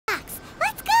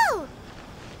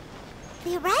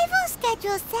The arrival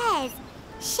schedule says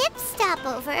ship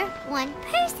stopover 1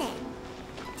 person.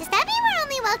 Does that mean we're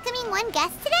only welcoming 1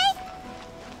 guest today?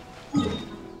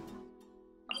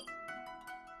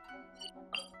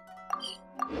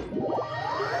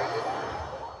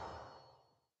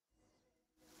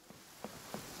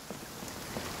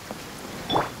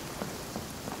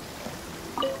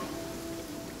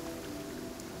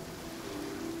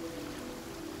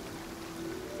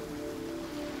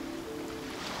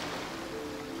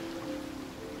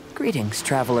 Greetings,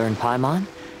 Traveler and Paimon.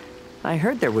 I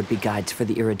heard there would be guides for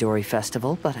the Irodori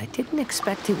Festival, but I didn't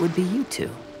expect it would be you two.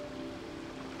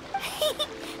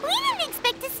 We didn't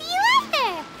expect to see you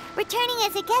either! Returning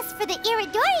as a guest for the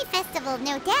Irodori Festival,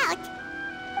 no doubt.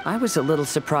 I was a little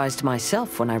surprised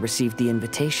myself when I received the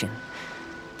invitation.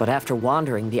 But after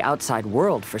wandering the outside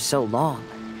world for so long,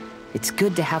 it's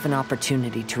good to have an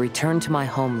opportunity to return to my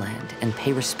homeland and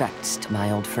pay respects to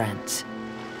my old friends.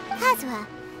 Kazuha,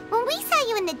 when we saw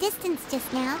you in the distance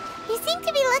just now, you seemed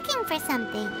to be looking for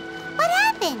something. What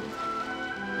happened?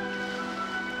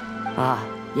 Ah,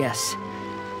 yes.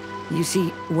 You see,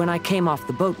 when I came off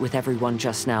the boat with everyone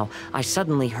just now, I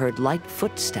suddenly heard light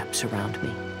footsteps around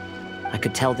me. I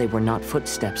could tell they were not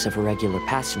footsteps of a regular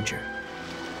passenger.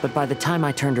 But by the time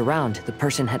I turned around, the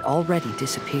person had already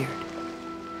disappeared.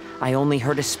 I only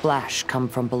heard a splash come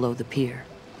from below the pier.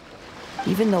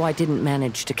 Even though I didn't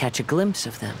manage to catch a glimpse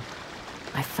of them,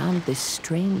 I found this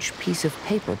strange piece of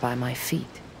paper by my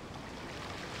feet.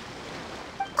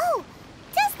 Oh,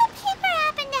 does the paper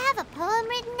happen to have a poem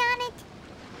written on it?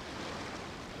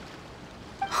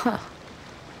 Huh.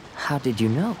 How did you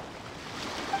know?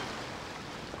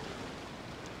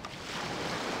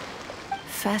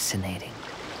 Fascinating.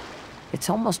 It's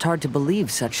almost hard to believe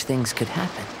such things could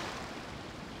happen.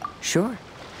 Sure,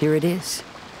 here it is.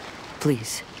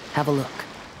 Please, have a look.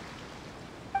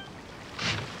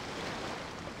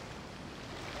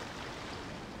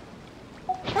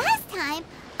 Last time,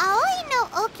 Aoi no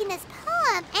Okina's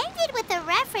poem ended with a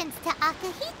reference to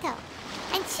Akihito.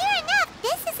 And sure enough,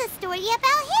 this is a story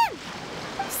about him.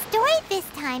 The story this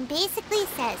time basically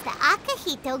says that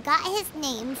Akihito got his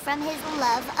name from his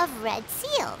love of red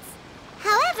seals.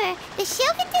 However, the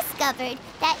Shogun discovered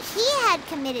that he had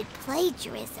committed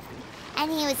plagiarism,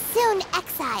 and he was soon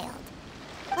exiled.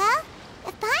 Well,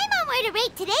 if Paimon were to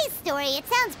rate today's story, it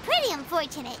sounds pretty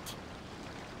unfortunate.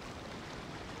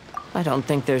 I don't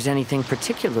think there's anything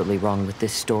particularly wrong with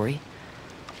this story.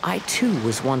 I too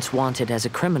was once wanted as a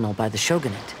criminal by the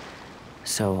Shogunate,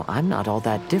 so I'm not all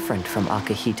that different from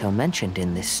Akihito mentioned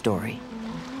in this story.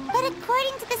 But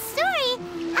according to the story,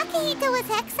 Akihito was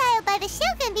exiled by the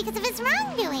Shogun because of his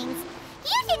wrongdoings.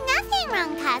 You did nothing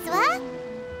wrong, Kazuha.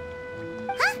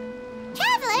 Huh?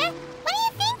 Traveler, what are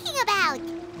you thinking about?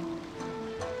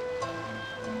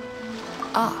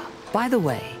 Ah, by the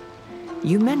way,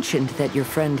 you mentioned that your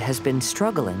friend has been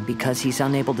struggling because he's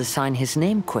unable to sign his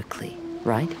name quickly,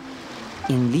 right?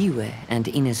 In Lyur and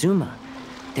Inazuma,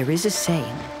 there is a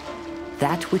saying,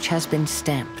 that which has been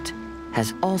stamped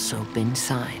has also been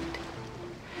signed.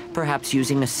 Perhaps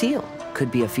using a seal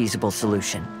could be a feasible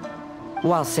solution.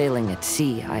 While sailing at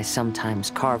sea, I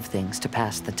sometimes carve things to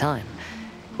pass the time.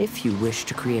 If you wish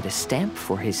to create a stamp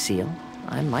for his seal,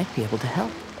 I might be able to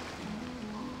help.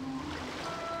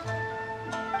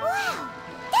 Wow,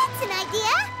 that's an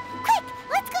idea! Quick,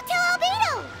 let's go tell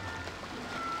Albedo!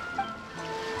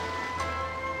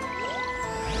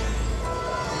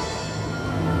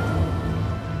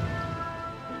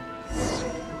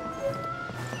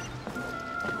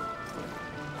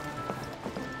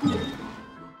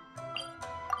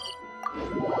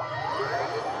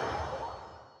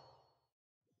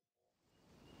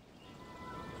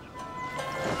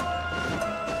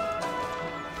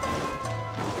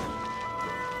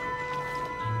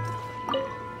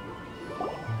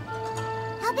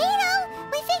 Albedo,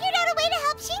 we figured out a way to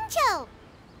help Shincho!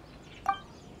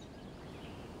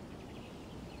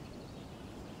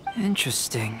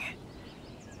 Interesting.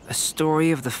 A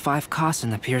story of the 5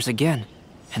 Kasen appears again,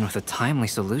 and with a timely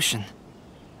solution.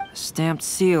 A stamped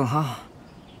seal, huh?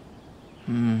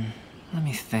 Let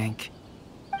me think.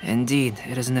 Indeed,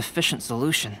 it is an efficient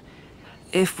solution.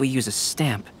 If we use a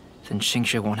stamp, then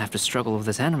Shincho won't have to struggle with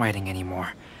his handwriting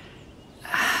anymore.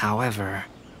 However,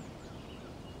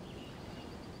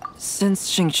 since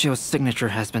Shincho's signature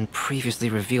has been previously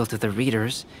revealed to the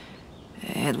readers,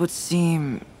 it would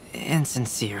seem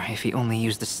insincere if he only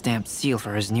used the stamped seal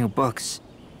for his new books.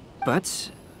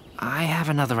 But I have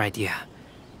another idea.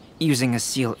 Using a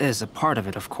seal is a part of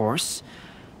it, of course.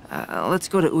 Let's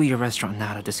go to Ouya restaurant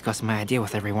now to discuss my idea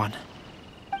with everyone.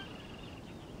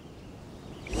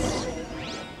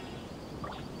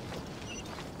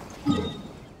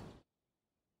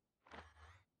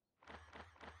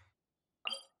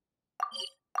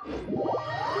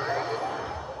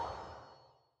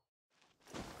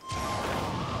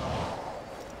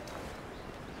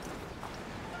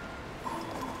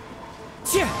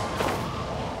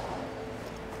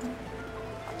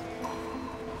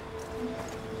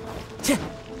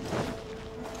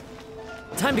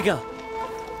 Time to go.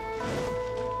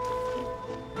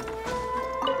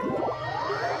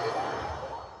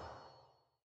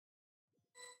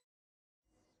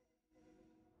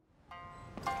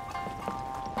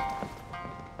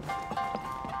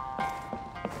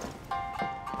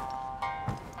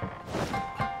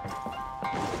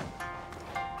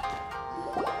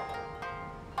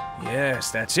 Yes,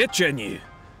 that's it, Genyu.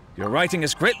 Your writing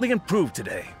has greatly improved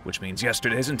today, which means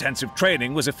yesterday's intensive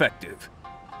training was effective.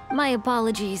 My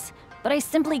apologies, but I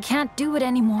simply can't do it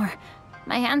anymore.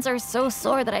 My hands are so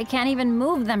sore that I can't even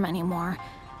move them anymore.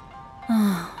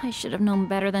 Oh, I should have known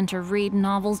better than to read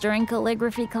novels during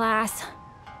calligraphy class.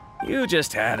 You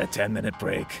just had a 10-minute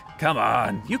break. Come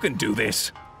on, you can do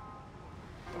this.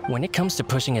 When it comes to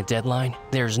pushing a deadline,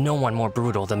 there's no one more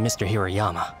brutal than Mr.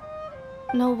 Hirayama.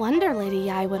 No wonder Lady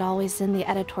Yai would always send the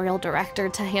editorial director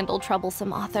to handle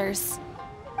troublesome authors.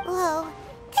 Whoa,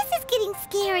 this is getting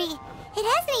scary. It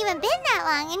hasn't even been that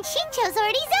long and Shincho's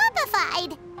already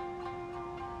zombified.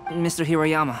 Mr.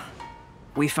 Hirayama,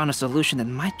 we found a solution that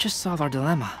might just solve our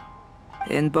dilemma.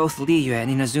 In both Lyur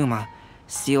and Inazuma,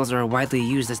 seals are widely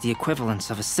used as the equivalents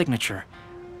of a signature.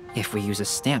 If we use a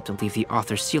stamp to leave the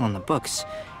author's seal on the books,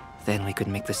 then we could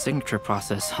make the signature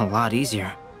process a lot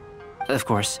easier. Of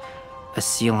course, a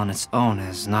seal on its own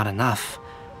is not enough.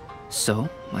 So,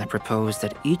 I propose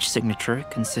that each signature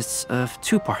consists of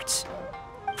 2 parts.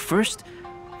 First,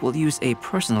 we'll use a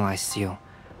personalized seal.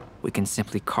 We can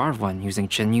simply carve one using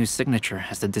Chenyu's signature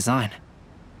as the design.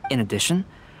 In addition,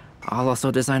 I'll also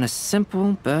design a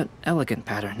simple but elegant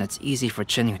pattern that's easy for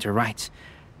Chenyu to write.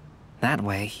 That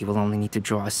way, he will only need to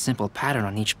draw a simple pattern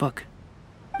on each book.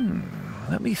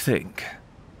 Let me think.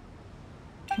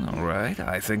 All right,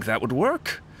 I think that would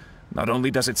work. Not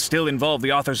only does it still involve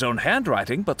the author's own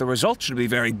handwriting, but the result should be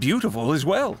very beautiful as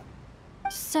well.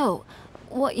 So,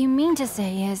 what you mean to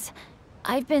say is,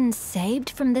 I've been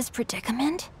saved from this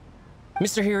predicament?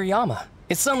 Mr. Hirayama,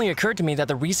 it suddenly occurred to me that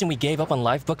the reason we gave up on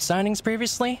live book signings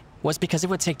previously was because it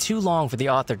would take too long for the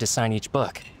author to sign each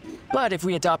book. But if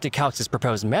we adopted Calx's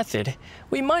proposed method,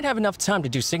 we might have enough time to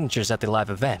do signatures at the live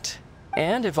event.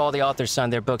 And if all the authors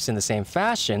signed their books in the same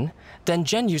fashion, then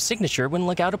Genyu's signature wouldn't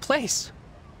look out of place.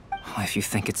 If you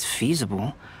think it's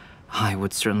feasible, I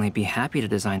would certainly be happy to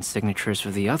design signatures for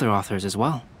the other authors as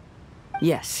well.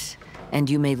 Yes, and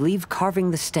you may leave carving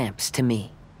the stamps to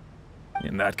me.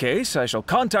 In that case, I shall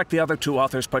contact the other 2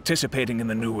 authors participating in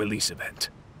the new release event.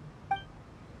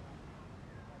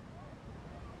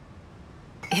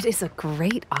 It is a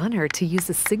great honor to use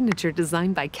a signature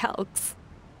designed by Calx.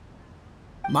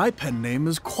 My pen name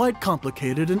is quite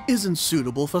complicated and isn't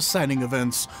suitable for signing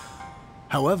events.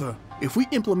 However, if we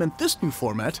implement this new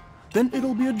format, then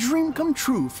it'll be a dream come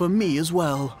true for me as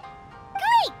well.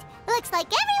 Great! Looks like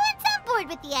everyone's on board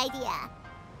with the idea.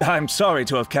 I'm sorry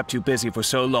to have kept you busy for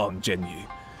so long, Genyu.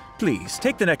 Please,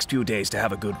 take the next few days to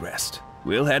have a good rest.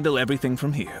 We'll handle everything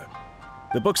from here.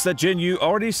 The books that Genyu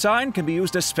already signed can be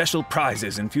used as special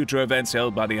prizes in future events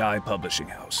held by the Publishing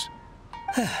House.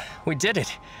 We did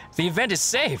it! The event is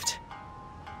saved!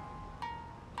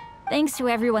 Thanks to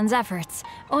everyone's efforts,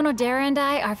 Onodera and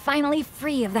I are finally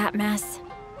free of that mess.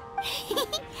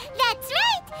 That's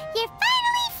right! You're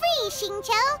finally free,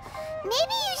 Shincho!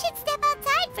 Maybe you should step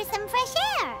outside for some fresh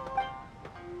air.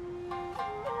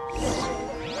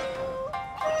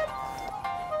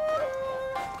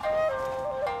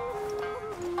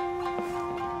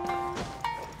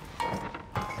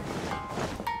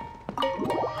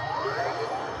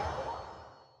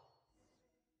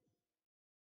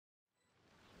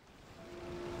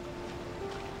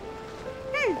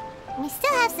 We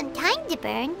still have some time to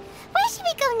burn. Where should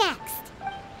we go next?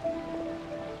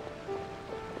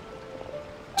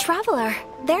 Traveler,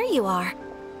 there you are.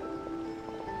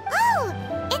 Oh,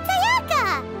 it's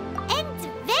Ayaka! And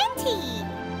Venti!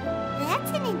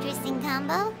 That's an interesting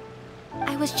combo.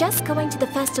 I was just going to the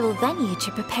festival venue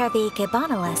to prepare the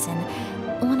Ikebana lesson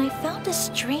when I found a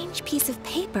strange piece of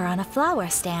paper on a flower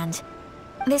stand.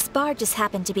 This bard just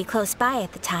happened to be close by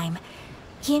at the time.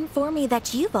 He informed me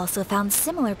that you've also found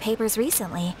similar papers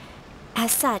recently.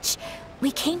 As such, we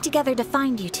came together to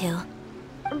find you two.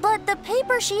 But the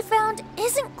paper she found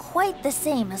isn't quite the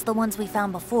same as the ones we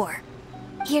found before.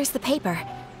 Here's the paper.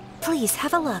 Please,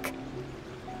 have a look.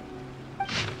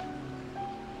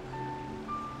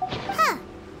 Huh.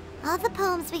 All the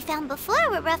poems we found before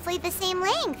were roughly the same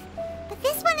length. But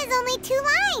this one is only 2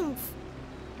 lines.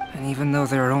 And even though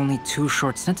there are only 2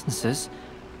 short sentences,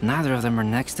 neither of them are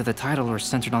next to the title or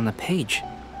centered on the page.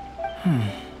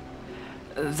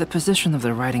 The position of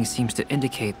the writing seems to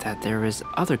indicate that there is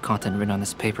other content written on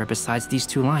this paper besides these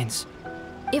 2 lines.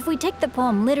 If we take the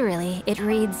poem literally, it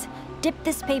reads, "Dip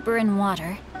this paper in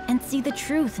water and see the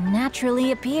truth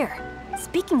naturally appear."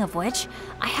 Speaking of which,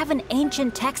 I have an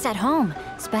ancient text at home,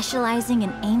 specializing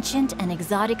in ancient and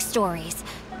exotic stories.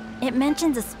 It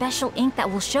mentions a special ink that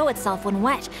will show itself when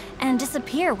wet and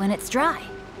disappear when it's dry.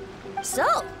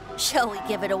 So, shall we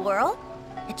give it a whirl?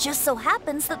 It just so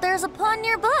happens that there's a pond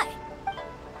nearby.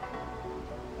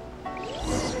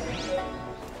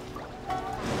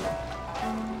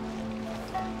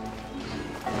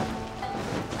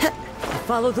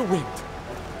 Follow the wind.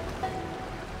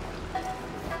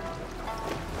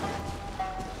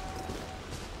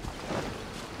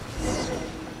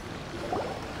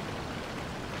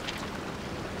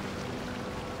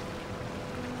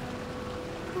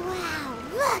 Wow,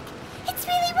 look! It's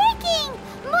really working!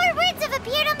 More words have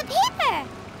appeared on the paper!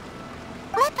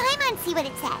 Let Paimon see what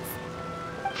it says.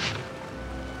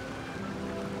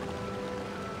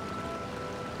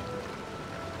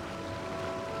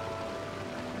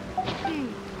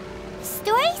 The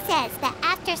story says that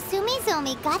after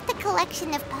Sumizomi got the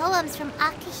collection of poems from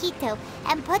Akihito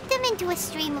and put them into a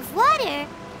stream of water,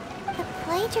 the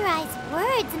plagiarized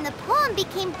words in the poem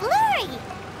became blurry.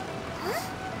 Huh?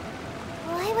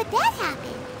 Why would that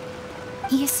happen?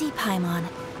 You see, Paimon,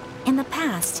 in the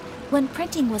past, when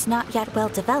printing was not yet well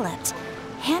developed,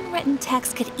 handwritten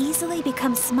text could easily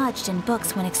become smudged in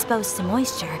books when exposed to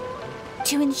moisture.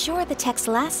 To ensure the text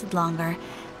lasted longer,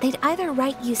 they'd either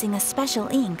write using a special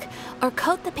ink or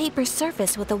coat the paper's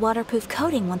surface with a waterproof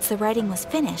coating once the writing was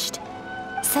finished.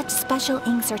 Such special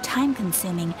inks are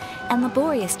time-consuming and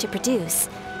laborious to produce,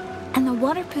 and the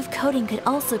waterproof coating could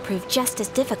also prove just as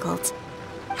difficult.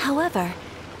 However,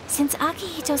 since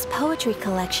Akihito's poetry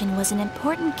collection was an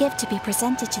important gift to be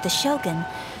presented to the shogun,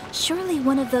 surely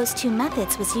one of those 2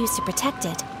 methods was used to protect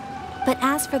it. But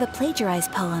as for the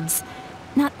plagiarized poems,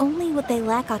 not only would they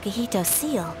lack Akihito's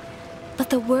seal, but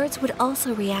the words would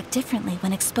also react differently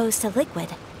when exposed to liquid.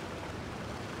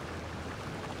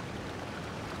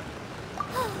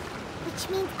 Which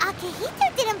means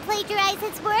Akihito didn't plagiarize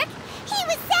his work. He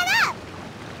was set up!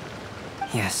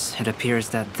 Yes, it appears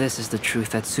that this is the truth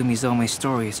that Sumizome's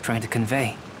story is trying to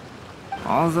convey.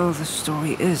 Although the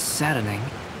story is saddening,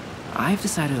 I've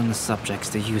decided on the subjects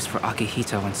to use for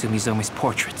Akihito and Sumizome's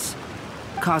portraits.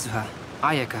 Kazuha,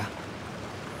 Ayaka,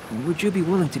 would you be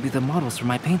willing to be the models for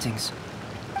my paintings?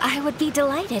 I would be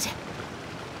delighted.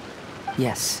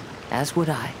 Yes, as would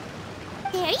I.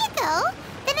 There you go.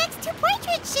 The next 2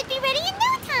 portraits should be ready in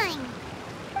no time.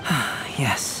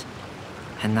 Yes.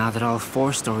 And now that all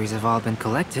 4 stories have all been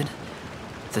collected,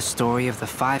 the story of the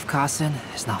 5 Kasen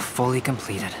is now fully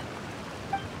completed.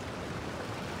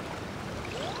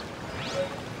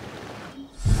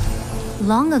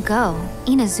 Long ago,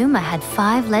 Inazuma had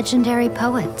 5 legendary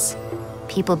poets.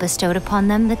 People bestowed upon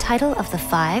them the title of the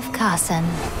 5 Kasen.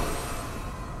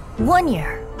 One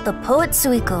year, the poet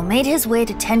Suiko made his way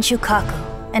to Tenshukaku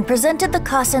and presented the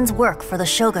Kasen's work for the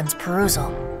shogun's perusal.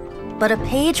 But a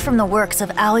page from the works of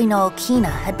Aoi no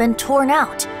Okina had been torn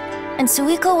out, and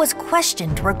Suiko was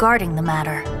questioned regarding the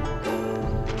matter.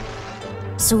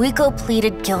 Suiko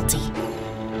pleaded guilty.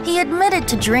 He admitted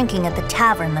to drinking at the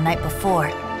tavern the night before,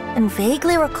 and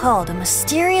vaguely recalled a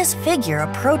mysterious figure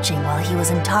approaching while he was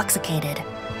intoxicated.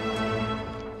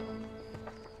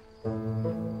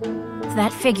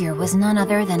 That figure was none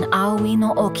other than Aoi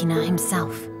no Okina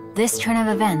himself. This turn of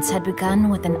events had begun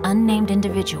with an unnamed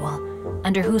individual,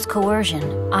 under whose coercion,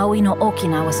 Aoi no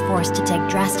Okina was forced to take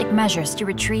drastic measures to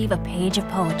retrieve a page of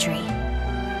poetry.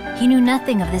 He knew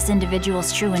nothing of this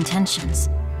individual's true intentions.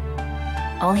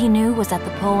 All he knew was that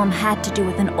the poem had to do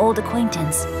with an old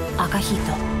acquaintance,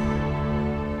 Akihito.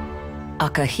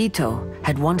 Akihito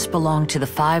had once belonged to the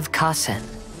 5 Kasen.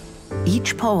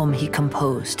 Each poem he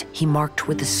composed, he marked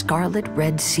with a scarlet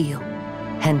red seal,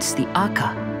 hence the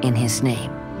Aka in his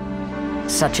name.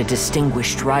 Such a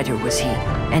distinguished writer was he,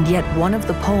 and yet one of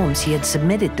the poems he had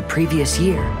submitted the previous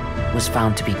year was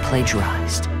found to be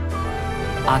plagiarized.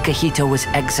 Akihito was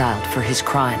exiled for his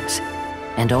crimes,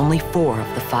 and only 4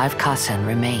 of the 5 Kasen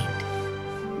remained.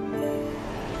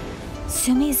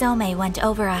 Sumizome went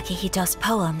over Akihito's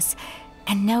poems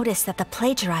and noticed that the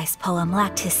plagiarized poem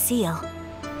lacked his seal.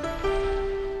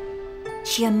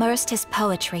 She immersed his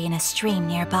poetry in a stream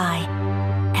nearby,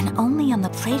 and only on the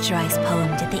plagiarized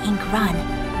poem did the ink run.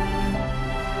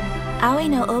 Aoi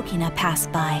no Okina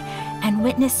passed by and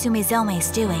witnessed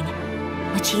Sumizome's doing,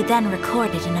 which he then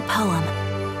recorded in a poem.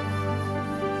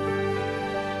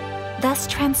 Thus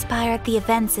transpired the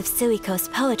events of Suiko's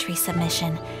poetry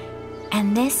submission,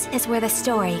 and this is where the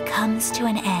story comes to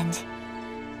an end.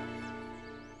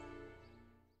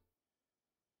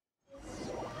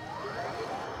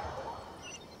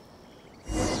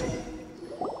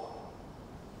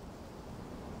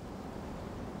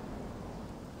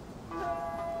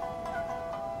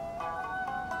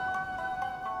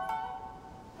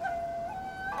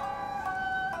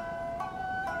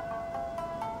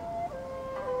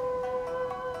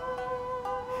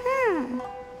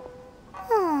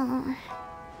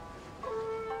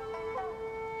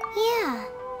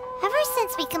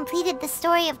 since we completed the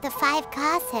story of the 5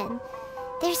 Kasen,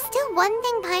 there's still one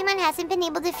thing Paimon hasn't been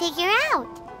able to figure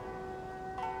out.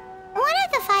 One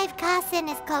of the 5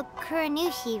 Kasen is called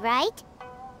Kuronushi, right?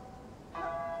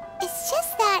 It's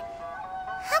just that,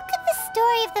 how could the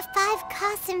story of the 5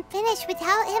 Kasen finish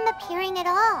without him appearing at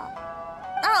all?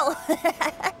 Oh,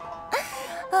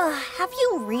 have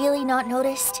you really not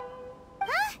noticed?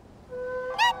 Huh?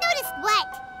 Not noticed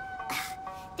what?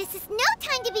 This is no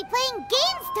time to be playing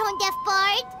games, Tone-Deaf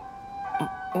Bard!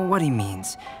 What he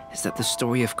means is that the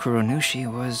story of Kuronushi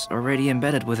was already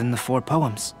embedded within the 4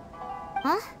 poems.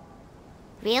 Huh?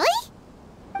 Really?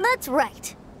 That's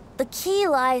right. The key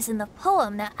lies in the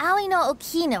poem that Aoi no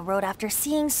Okina wrote after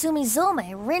seeing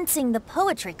Sumizome rinsing the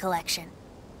poetry collection.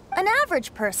 An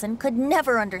average person could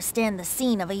never understand the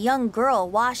scene of a young girl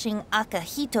washing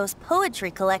Akahito's poetry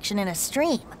collection in a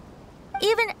stream.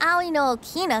 Even Aoi no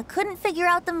Okina couldn't figure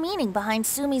out the meaning behind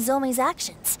Sumizome's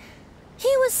actions.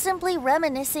 He was simply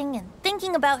reminiscing and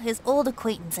thinking about his old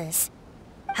acquaintances.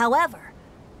 However,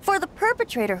 for the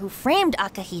perpetrator who framed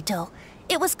Akahito,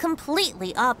 it was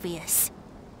completely obvious.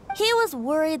 He was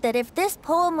worried that if this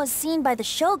poem was seen by the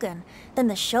Shogun, then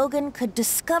the Shogun could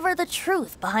discover the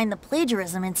truth behind the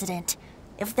plagiarism incident.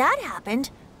 If that happened,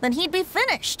 then he'd be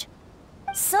finished.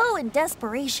 So, in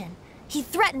desperation, he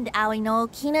threatened Aoi no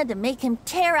Okina to make him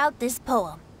tear out this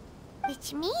poem.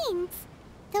 Which means,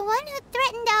 the one who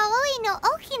threatened Aoi no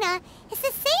Okina is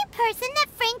the same person that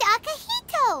framed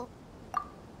Akahito!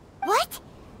 What?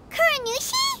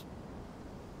 Kuronushi?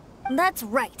 That's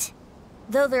right.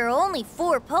 Though there are only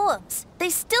 4 poems, they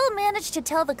still managed to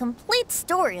tell the complete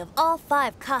story of all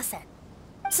 5 Kasen.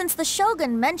 Since the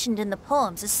Shogun mentioned in the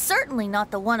poems is certainly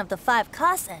not the one of the 5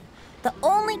 Kasen, the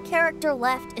only character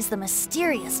left is the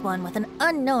mysterious one with an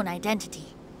unknown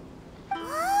identity.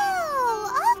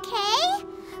 Oh, okay.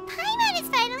 Paimon is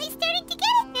finally starting to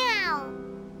get it now.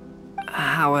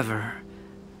 However,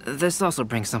 this also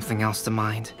brings something else to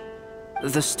mind.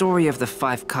 The story of the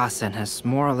 5 Kasen has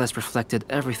more or less reflected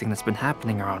everything that's been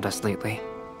happening around us lately.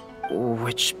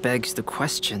 Which begs the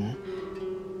question,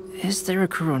 is there a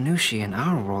Kuronushi in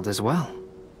our world as well?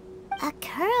 A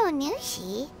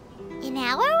Kuronushi? In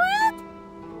our world?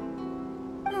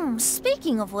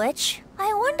 Speaking of which,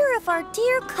 I wonder if our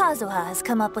dear Kazuha has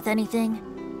come up with anything.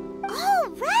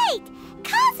 Oh, right!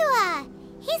 Kazuha!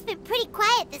 He's been pretty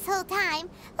quiet this whole time.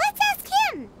 Let's ask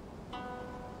him!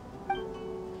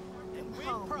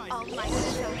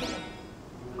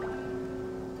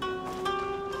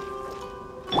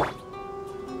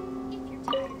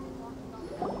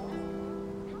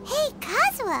 Hey,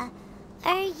 Kazuha!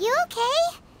 Are you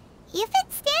okay? You've been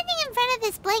standing in front of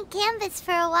this blank canvas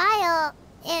for a while,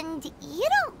 and you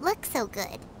don't look so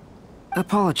good.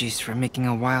 Apologies for making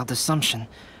a wild assumption,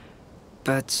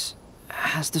 but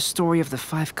has the story of the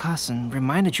 5 Kasen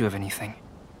reminded you of anything?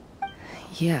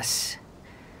 Yes.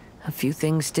 A few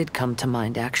things did come to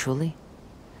mind, actually.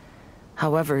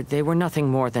 However, they were nothing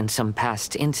more than some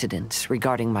past incidents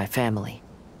regarding my family.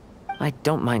 I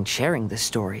don't mind sharing the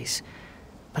stories,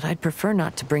 but I'd prefer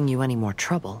not to bring you any more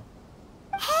trouble.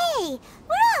 Hey,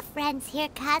 we're all friends here,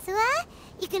 Kazuha.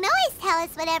 You can always tell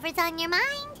us whatever's on your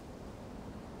mind.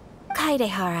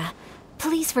 Kaedehara,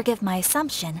 please forgive my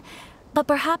assumption, but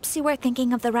perhaps you were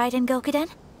thinking of the Raiden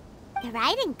Gokuden? The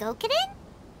Raiden Gokuden?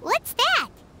 What's that?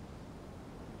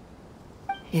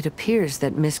 It appears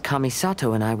that Miss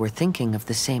Kamisato and I were thinking of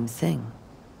the same thing.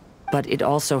 But it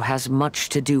also has much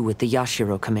to do with the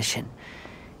Yashiro Commission.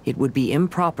 It would be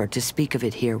improper to speak of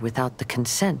it here without the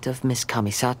consent of Miss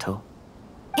Kamisato.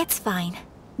 It's fine.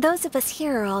 Those of us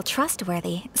here are all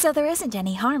trustworthy, so there isn't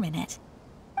any harm in it.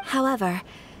 However,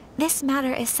 this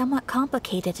matter is somewhat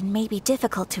complicated and may be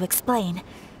difficult to explain.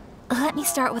 Let me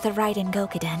start with the Raiden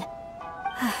Gokuden.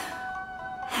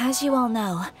 As you all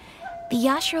know, the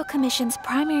Yashiro Commission's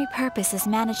primary purpose is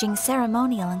managing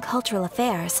ceremonial and cultural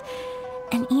affairs,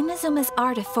 and Inazuma's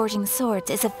art of forging swords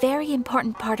is a very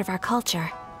important part of our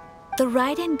culture. The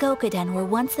Raiden Gokuden were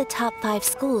once the top 5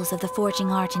 schools of the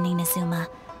forging art in Inazuma.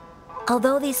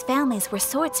 Although these families were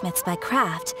swordsmiths by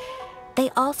craft, they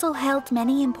also held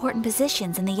many important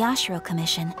positions in the Yashiro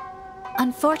Commission.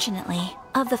 Unfortunately,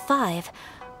 of the 5,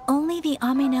 only the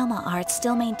Aminoma art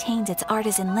still maintains its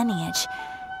artisan lineage.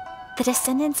 The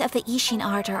descendants of the Ishin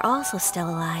art are also still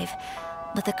alive,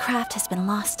 but the craft has been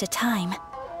lost to time.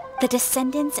 The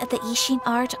descendants of the Ishin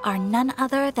art are none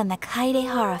other than the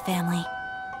Kaedehara family.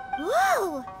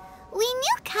 Whoa! We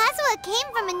knew Kazuha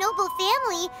came from a noble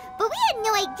family, but we had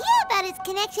no idea about his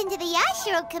connection to the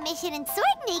Yashiro Commission and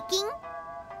sword-making.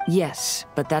 Yes,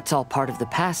 but that's all part of the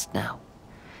past now.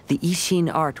 The Ishin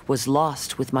art was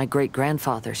lost with my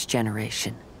great-grandfather's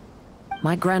generation.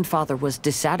 My grandfather was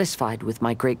dissatisfied with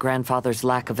my great-grandfather's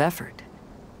lack of effort.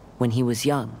 When he was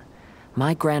young,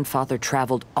 my grandfather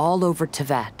traveled all over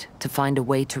Teyvat to find a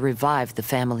way to revive the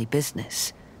family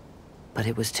business. But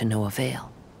it was to no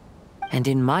avail. And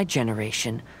in my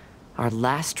generation, our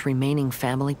last remaining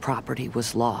family property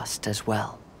was lost as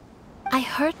well. I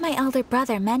heard my elder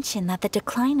brother mention that the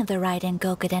decline of the Raiden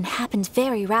Gokuden happened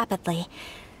very rapidly.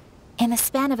 In the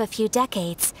span of a few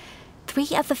decades,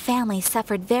 3 of the families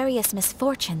suffered various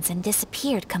misfortunes and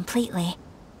disappeared completely.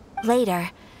 Later,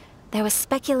 there was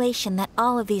speculation that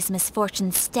all of these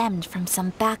misfortunes stemmed from some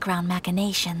background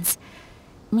machinations,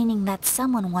 meaning that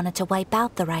someone wanted to wipe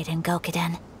out the Raiden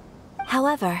Gokuden.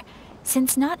 However,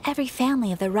 since not every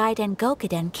family of the Raiden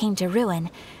Gokuden came to ruin,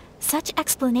 such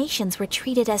explanations were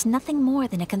treated as nothing more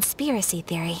than a conspiracy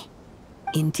theory.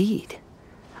 Indeed.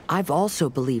 I've also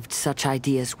believed such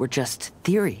ideas were just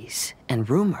theories and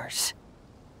rumors.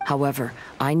 However,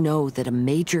 I know that a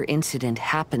major incident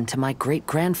happened to my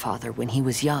great-grandfather when he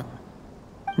was young.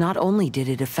 Not only did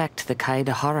it affect the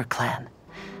Kaedehara clan,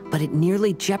 but it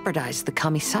nearly jeopardized the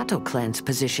Kamisato clan's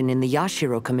position in the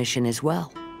Yashiro Commission as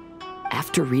well.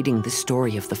 After reading the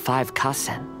story of the 5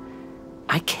 Kasen,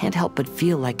 I can't help but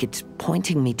feel like it's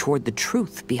pointing me toward the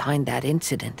truth behind that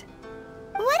incident.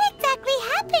 What exactly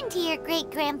happened to your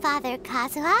great-grandfather,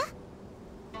 Kazuha?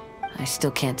 I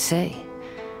still can't say.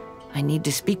 I need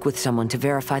to speak with someone to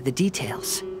verify the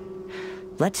details.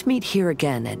 Let's meet here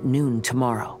again at noon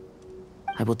tomorrow.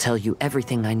 I will tell you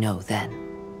everything I know then.